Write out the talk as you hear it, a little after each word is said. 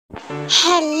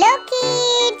Hello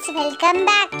kids, welcome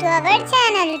back to our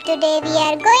channel. Today we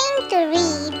are going to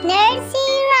read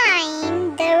nursery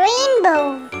rhyme, The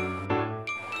Rainbow.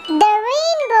 The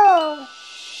rainbow.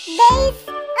 There is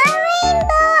a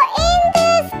rainbow in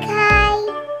the sky.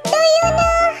 Do you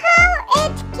know how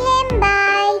it came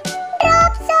by?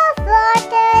 Drops of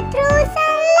water through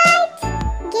sunlight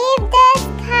give the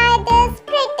sky this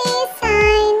pretty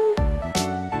sign.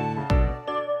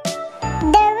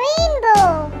 The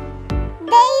rainbow.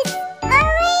 There is a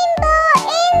rainbow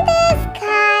in the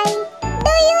sky.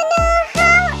 Do you know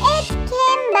how it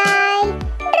came by?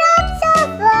 Drops of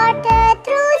water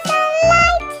through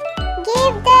sunlight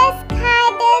give the sky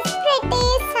this pretty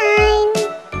sign.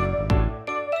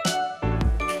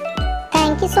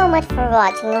 Thank you so much for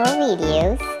watching our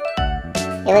videos.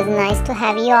 It was nice to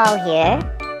have you all here.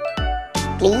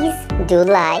 Please do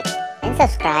like and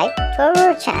subscribe to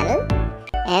our channel,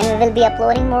 and we will be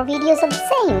uploading more videos of the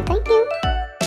same. Thank you.